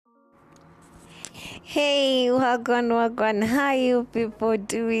Hey, wagwan. How you people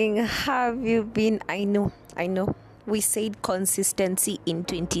doing? How have you been? I know. We said consistency in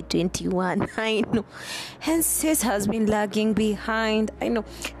 2021. I know. Hence, this has been lagging behind. I know.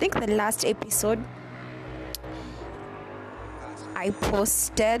 I think the last episode I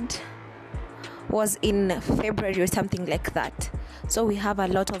posted was in February or something like that. So we have a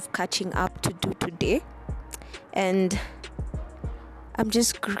lot of catching up to do today. And I'm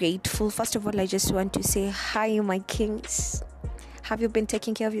just grateful. First of all, I just want to say hi, my kings. Have you been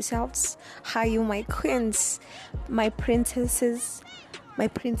taking care of yourselves? Hi, you, my queens, my princesses, my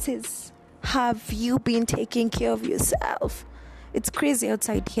princes. Have you been taking care of yourself? It's crazy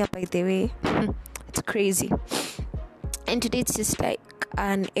outside here, by the way. It's crazy. And today it's just like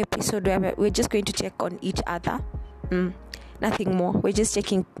an episode where we're just going to check on each other. Nothing more. We're just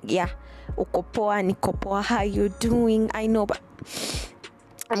checking, ukopoa, nikopoa, how you doing? I know, but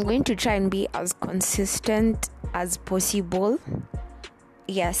I'm going to try and be as consistent as possible.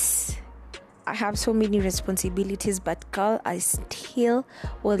 Yes, I have so many responsibilities, but girl, I still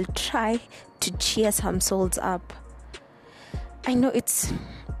will try to cheer some souls up. I know it's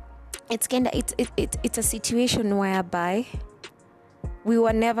a situation whereby we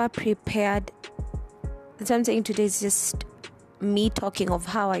were never prepared. So I'm saying today is just me talking of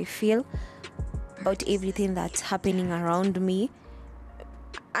how I feel about everything that's happening around me.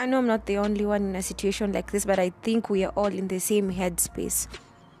 I know I'm not the only one in a situation like this, but I think we are all in the same headspace.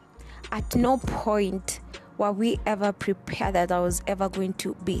 At no point were we ever prepared that there was ever going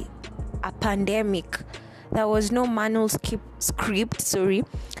to be a pandemic. There was no manual script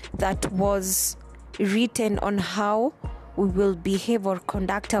that was written on how we will behave or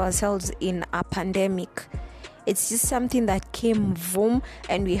conduct ourselves in a pandemic. It's just something that came boom,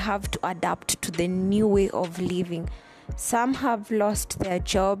 and we have to adapt to the new way of living. Some have lost their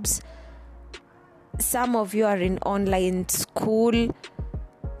jobs. Some of you are in online school.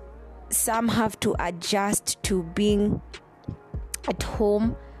 Some have to adjust to being at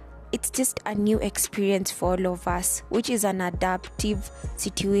home. It's just a new experience for all of us, which is an adaptive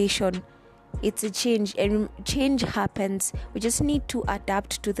situation. It's a change, and change happens. We just need to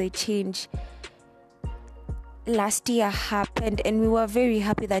adapt to the change. Last year happened, and we were very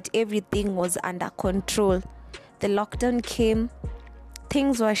happy that everything was under control. The lockdown came,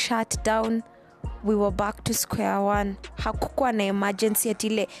 things were shut down, we were back to square one. Hakukuwa na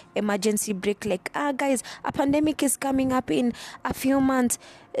emergency break like, guys, a pandemic is coming up in a few months.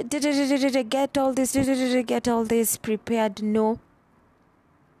 Get all this prepared. No.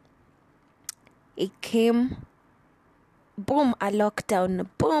 It came, boom, a lockdown,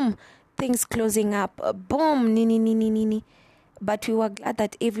 boom, things closing up, boom, nini. But we were glad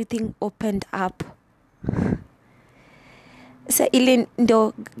that everything opened up. Sa ile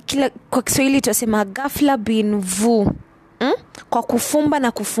ndo kila kwa Kiswahili tunasema ghafla bin vu. Kwa kufumba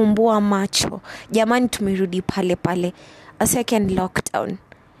na kufumbua macho. Jamani, tumerudi pale. A second lockdown,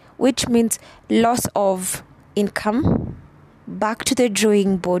 which means loss of income, back to the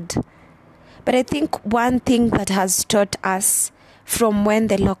drawing board. But I think one thing that has taught us from when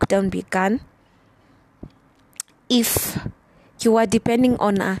the lockdown began, if you are depending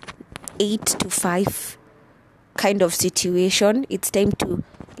on a 8 to 5 kind of situation, it's time to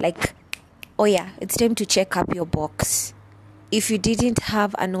it's time to check up your box. If you didn't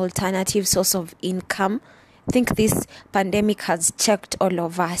have an alternative source of income, I think this pandemic has checked all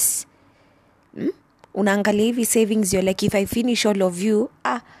of us. Unaangalia hivi savings, you're like, if I finish all of you,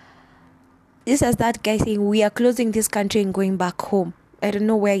 this is that guy saying we are closing this country and going back home. I don't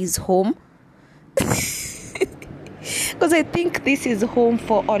know where is home. Because I think this is home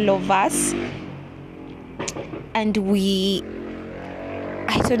for all of us. And I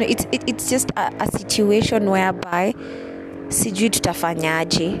don't know, it's just a situation whereby sijui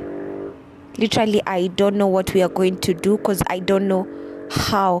tutafanyaje. Literally, I don't know what we are going to do, because I don't know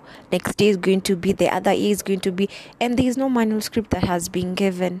how next day is going to be, the other year is going to be, and there is no manual script that has been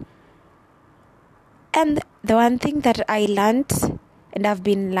given. And the one thing that I learned, and I've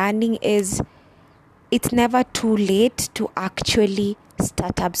been learning, is it's never too late to actually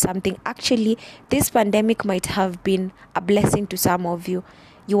start up something. Actually, this pandemic might have been a blessing to some of you.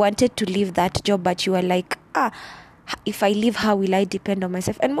 You wanted to leave that job, but you were like, if I leave, how will I depend on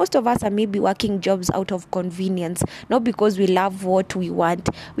myself? And most of us are maybe working jobs out of convenience, not because we love what we want.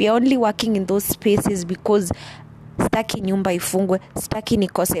 We are only working in those spaces because staki nyumba ifungwe, staki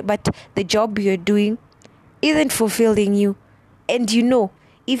nikose, but the job you're doing isn't fulfilling you. And you know,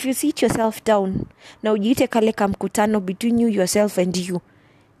 if you sit yourself down, now you take a mkutano between you, yourself, and you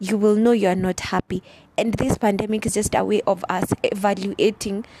will know you are not happy. And this pandemic is just a way of us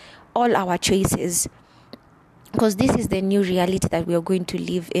evaluating all our choices. because this is the new reality that we are going to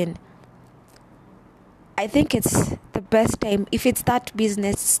live in. I think it's the best time. If it's that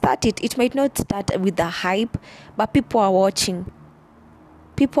business, start it. It might not start with the hype, but people are watching.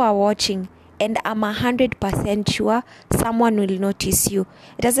 People are watching, and I'm 100% sure someone will notice you.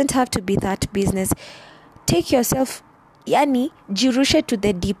 It doesn't have to be that business. Take yourself, jirushe to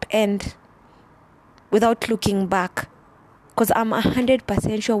the deep end without looking back. Because I'm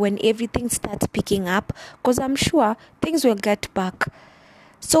 100% sure when everything starts picking up, because I'm sure things will get back.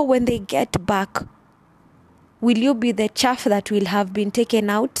 So when they get back, will you be the chaff that will have been taken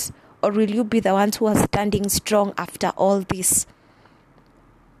out, or will you be the ones who are standing strong after all this?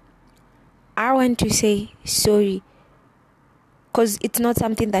 I want to say sorry, because it's not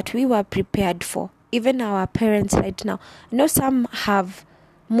something that we were prepared for. Even our parents right now, I know some have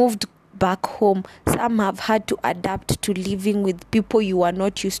moved back home. Some have had to adapt to living with people you are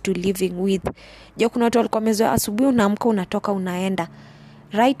not used to living with. Kuna watu walikuwa wamezoea asubuhi unaamka unatoka unaenda.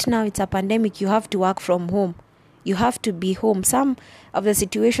 Right now it's a pandemic, you have to work from home. You have to be home. Some of the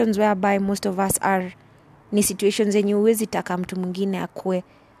situations whereby most of us are ni situations zenye huwezi taka mtu mwingine akue.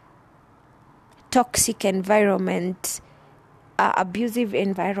 Toxic environment, abusive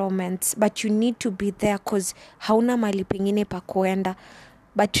environments, but you need to be there because hauna mali pengine pa kuenda.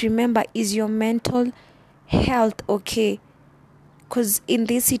 But remember, is your mental health okay? Because in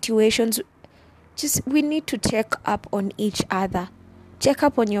these situations, we need to check up on each other. Check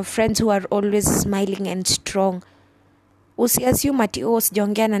up on your friends who are always smiling and strong. Usiassume ati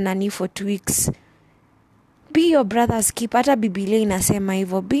sijaongea na nani for 2 weeks. Be your brother's keeper. Hata Biblia inasema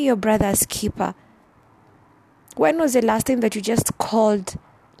hivyo. Be your brother's keeper. When was the last time that you just called?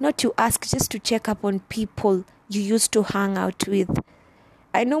 Not to ask, just to check up on people you used to hang out with.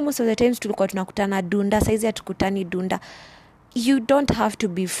 I know most of the times tulikuwa tunakutana dunda. Saizi hatukutani dunda. You don't have to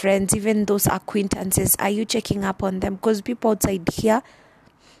be friends, even those acquaintances. Are you checking up on them? Because people outside here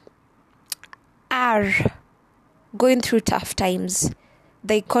are going through tough times.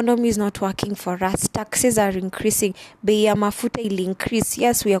 The economy is not working for us. Taxes are increasing. Bei ya mafuta will increase.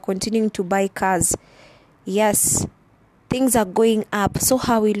 Yes, we are continuing to buy cars. Yes, things are going up. So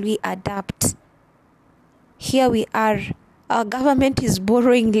how will we adapt? Here we are. Our government is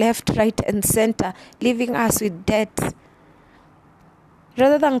borrowing left, right, and center, leaving us with debt.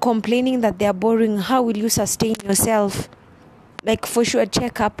 Rather than complaining that they are borrowing, how will you sustain yourself? Like, for sure,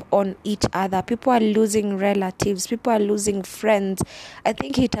 check up on each other. People are losing relatives. People are losing friends. I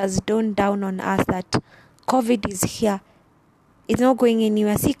think it has dawned down on us that COVID is here. It's not going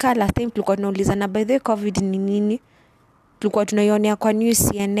anywhere. Sika last time tulikuwa tunaulizana, by the way, COVID ni nini? Tulikuwa tunaionea kwa news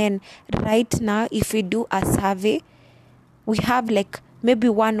CNN. Right now, if we do a survey, we have like maybe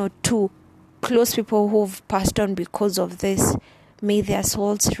 1 or 2 close people who've passed on because of this. May their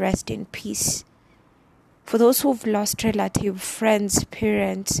souls rest in peace. For those who've lost relatives, friends,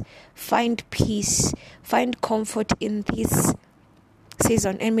 parents, find peace, find comfort in this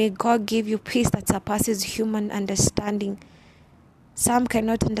season. And may God give you peace that surpasses human understanding. Some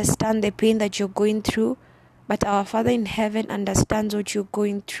cannot understand the pain that you're going through, but our Father in heaven understands what you're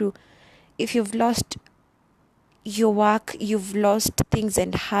going through. If you've lost your work, you've lost things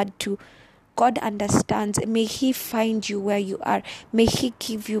and had to, God understands. May He find you where you are. May He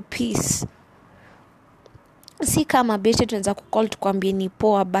give you peace. Si kama beshe tunaweza kucall tukwambie ni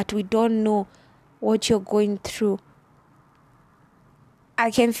poa, but we don't know what you're going through. I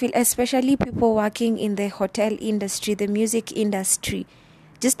can feel, especially people working in the hotel industry, the music industry,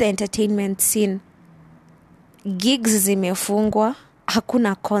 just the entertainment scene. Gigs zimefungwa,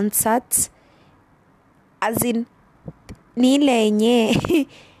 hakuna concerts. As in, ni ile yenye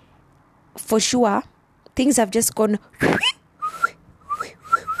for sure, things have just gone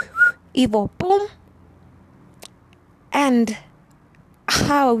evil, boom. And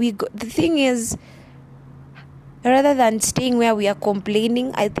how we go, the thing is, rather than staying where we are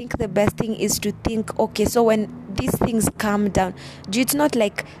complaining, I think the best thing is to think, okay, so when these things calm down, it's not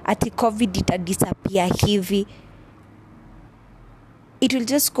like at COVID ita disappear hivi. It will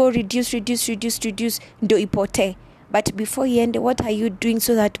just go reduce, ndo ipote. But before you end, what are you doing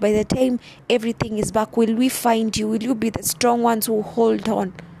so that by the time everything is back, will we find you? Will you be the strong ones who hold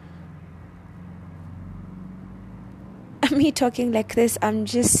on? Me talking like this,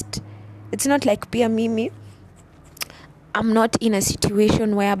 it's not like Pia Mimi. I'm not in a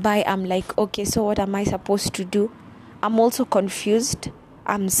situation whereby I'm like, okay, so what am I supposed to do? I'm also confused.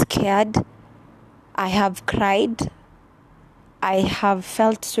 I'm scared. I have cried. I have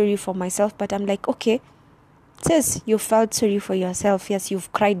felt sorry for myself, but I'm like, okay, sis, you felt sorry for yourself. Yes,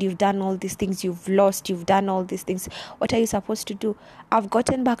 you've cried, you've done all these things, you've lost, you've done all these things. What are you supposed to do? I've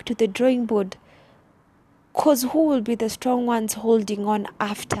gotten back to the drawing board. Because who will be the strong ones holding on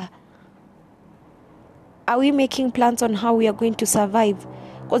after? Are we making plans on how we are going to survive?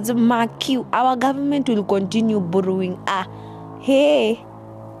 Because our government will continue borrowing. Hey,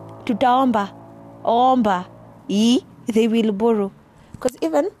 tutaomba, omba, they will borrow. Because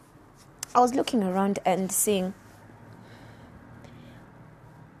even I was looking around and seeing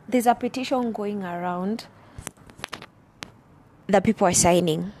there's a petition going around that people are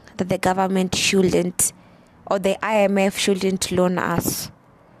signing that the government shouldn't, or the IMF shouldn't loan us.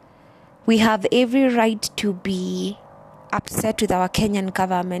 We have every right to be upset with our Kenyan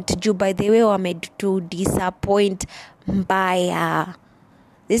government. Juu, by the way, were made to disappoint mbaya.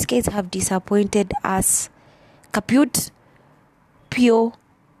 These guys have disappointed us. Kaput, pure.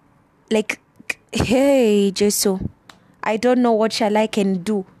 Like, hey, Jesu, I don't know what shall I can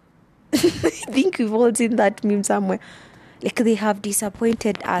do. I think we've all seen that meme somewhere. Like, they have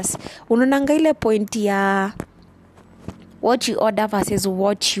disappointed us. Unonanga ile point ya what you order versus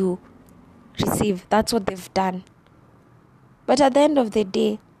what you receive. That's what they've done. But at the end of the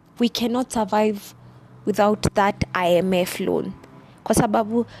day, we cannot survive without that IMF loan. Kwa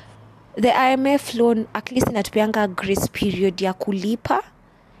sababu the IMF loan at least inatupianga grace period ya kulipa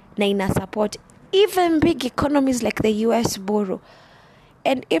na ina support even big economies like the US borrow.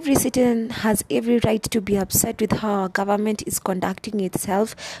 And every citizen has every right to be upset with how our government is conducting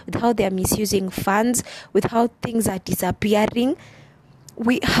itself, with how they are misusing funds, with how things are disappearing.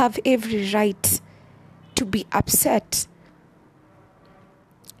 We have every right to be upset.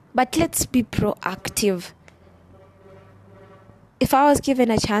 But let's be proactive. If I was given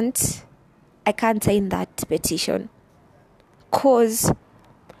a chance, I can't sign that petition. Because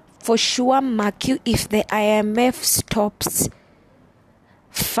for sure, mark you, if the IMF stops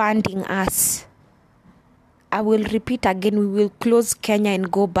funding us, I will repeat again, we will close Kenya and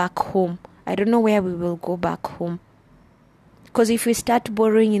go back home. I don't know where we will go back home. Because if we start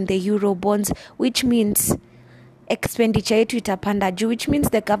borrowing in the euro bonds, which means expenditure yetu itapanda juu, which means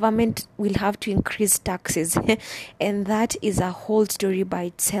the government will have to increase taxes. And that is a whole story by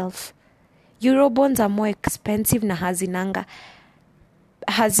itself. Euro bonds are more expensive na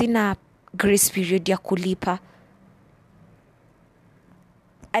hazina grace period ya kulipa.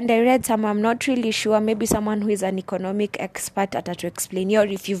 And I read some, I'm not really sure, maybe someone who is an economic expert at to explain, or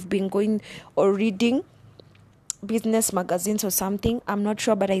if you've been going or reading business magazines or something, I'm not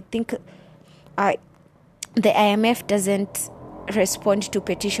sure, but I think the IMF doesn't respond to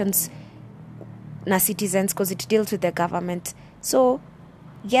petitions na citizens because it deals with the government. So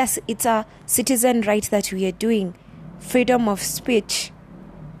yes, it's a citizen right that we are doing, freedom of speech,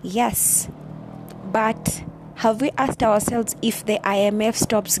 yes, but have we asked ourselves, if the IMF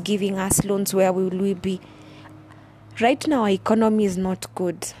stops giving us loans, where will we be? Right now, our economy is not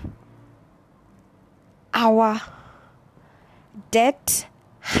good. Our debt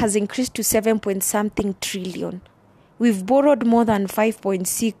has increased to 7-point-something trillion. We've borrowed more than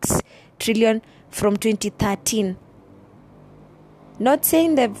 5.6 trillion from 2013. Not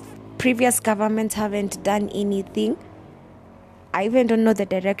saying the previous governments haven't done anything. I even don't know the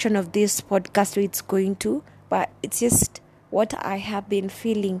direction of this podcast where it's going to, but it's just what I have been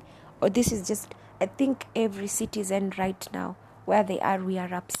feeling. Or this is just, I think every citizen right now, where they are, we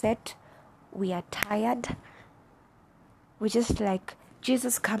are upset, we are tired. We just like,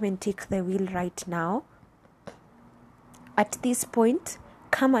 Jesus, come and take the wheel right now. At this point,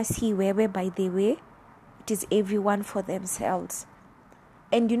 come as He were, by the way, it is everyone for themselves.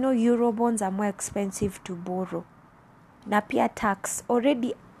 And you know, euro bonds are more expensive to borrow. Na pia tax,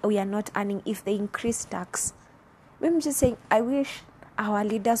 already we are not earning. If they increase tax, I'm just saying, I wish our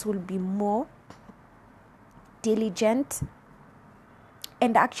leaders will be more diligent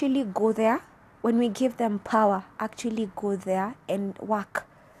and actually go there. When we give them power, actually go there and work.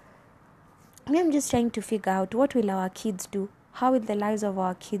 I'm just trying to figure out, what will our kids do? How will the lives of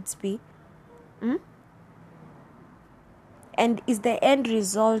our kids be? And is the end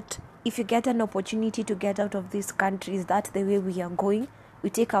result, if you get an opportunity to get out of this country, is that the way we are going? We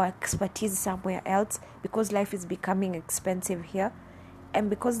take our expertise somewhere else because life is becoming expensive here,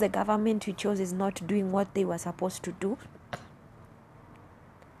 and because the government we chose is not doing what they were supposed to do.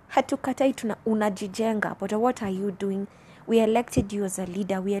 Hatukatai unajijenga, but what are you doing? We elected you as a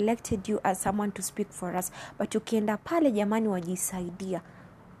leader, we elected you as someone to speak for us, but ukienda pale jamani wajisaidia,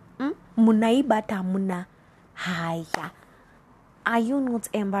 munaiba hata muna haya. Are you not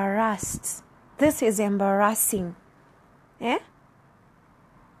embarrassed? This is embarrassing.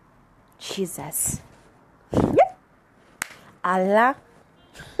 Jesus. Allah.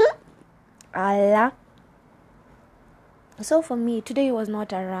 Allah. So for me, today was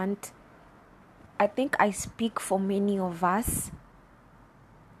not a rant. I think I speak for many of us.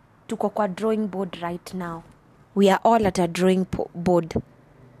 Tuko kwa drawing board right now. We are all at a drawing board.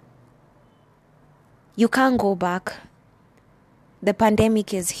 You can't go back. The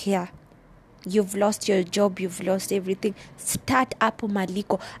pandemic is here. You've lost your job, you've lost everything. Start up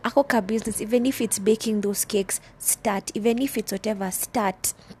maliko. Ako ka business, even if it's baking those cakes, start. Even if it's whatever,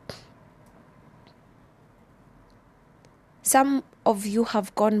 start. Some of you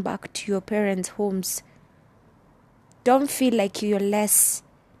have gone back to your parents' homes. Don't feel like you're less.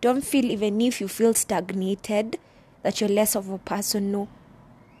 Don't feel, even if you feel stagnated, that you're less of a person. No.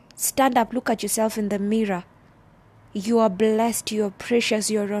 Stand up, look at yourself in the mirror. You are blessed, you're precious,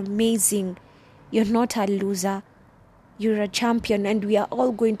 you're amazing. You're not a loser. You're a champion, and we are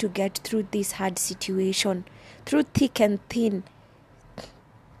all going to get through this hard situation, through thick and thin.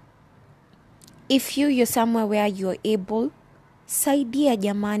 If you're somewhere where you're able, saidia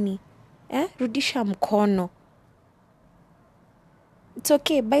jamani. Rudisha mkono. It's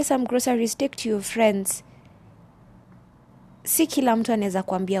okay, buy some groceries, take to your friends. Si kila mtu anaweza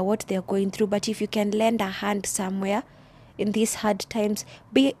kuambia what they're going through, but if you can lend a hand somewhere in these hard times,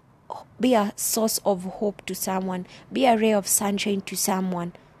 be a source of hope to someone. Be a ray of sunshine to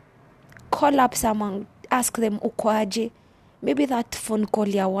someone. Call up someone, ask them uko aje. Maybe that phone call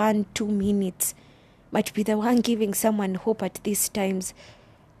ya 1-2 minutes might be the one giving someone hope at these times.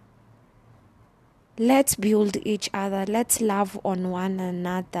 Let's build each other. Let's love on one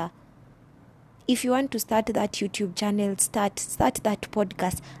another. If you want to start that YouTube channel, start that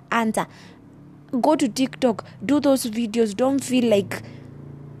podcast. Answer. Go to TikTok. Do those videos. Don't feel like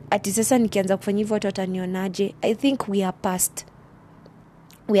ati sasa nikianza kufanya hivyo watu watanionaje. I think we are past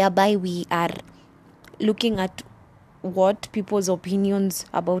whereby we are looking at what people's opinions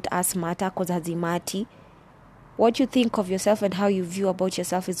about us matter, because hazimati. What you think of yourself and how you view about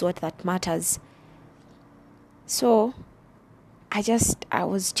yourself is what that matters. So I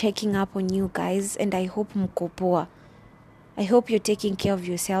was checking up on you guys, and I hope mko poa. I hope you're taking care of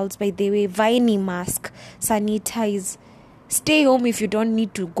yourselves. By the way, vaeni mask, sanitize. Stay home if you don't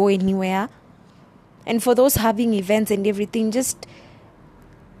need to go anywhere. And for those having events and everything, just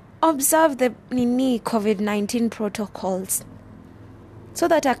observe the COVID-19 protocols, so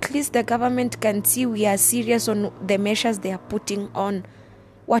that at least the government can see we are serious on the measures they are putting on.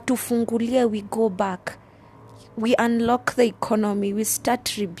 Watufungulie, we go back. We unlock the economy. We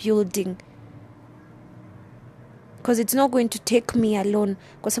start rebuilding. Because it's not going to take me alone.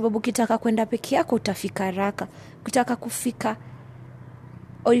 Kwa sababu kitaka kwenda peke yako utafika haraka. Kutaka kufika.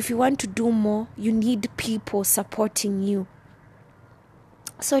 Or if you want to do more, you need people supporting you.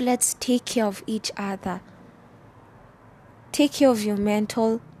 So let's take care of each other. Take care of your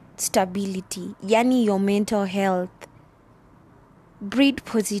mental stability. Yani your mental health. Breed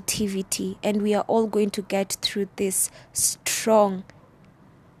positivity, and we are all going to get through this strong.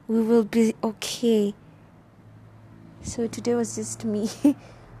 We will be okay. So today was just me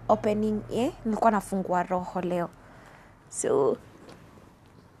opening. Nilikuwa nafungua roho leo. So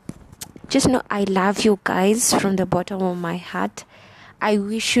just know I love you guys from the bottom of my heart. I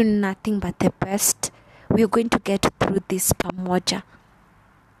wish you nothing but the best. We are going to get through this pamoja.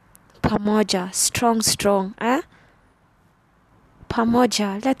 Strong.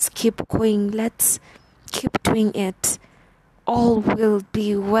 Pamoja, let's keep going. Let's keep doing it. All will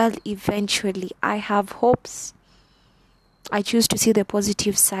be well eventually. I have hopes. I choose to see the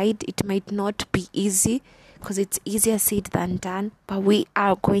positive side. It might not be easy, because it's easier said than done. But we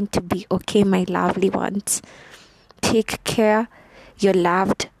are going to be okay, my lovely ones. Take care. You're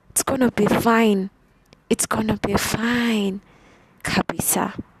loved. It's going to be fine.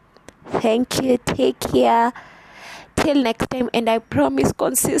 Kabisa. Thank you. Take care. Till next time, and I promise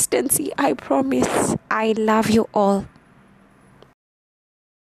consistency. I promise. I love you all.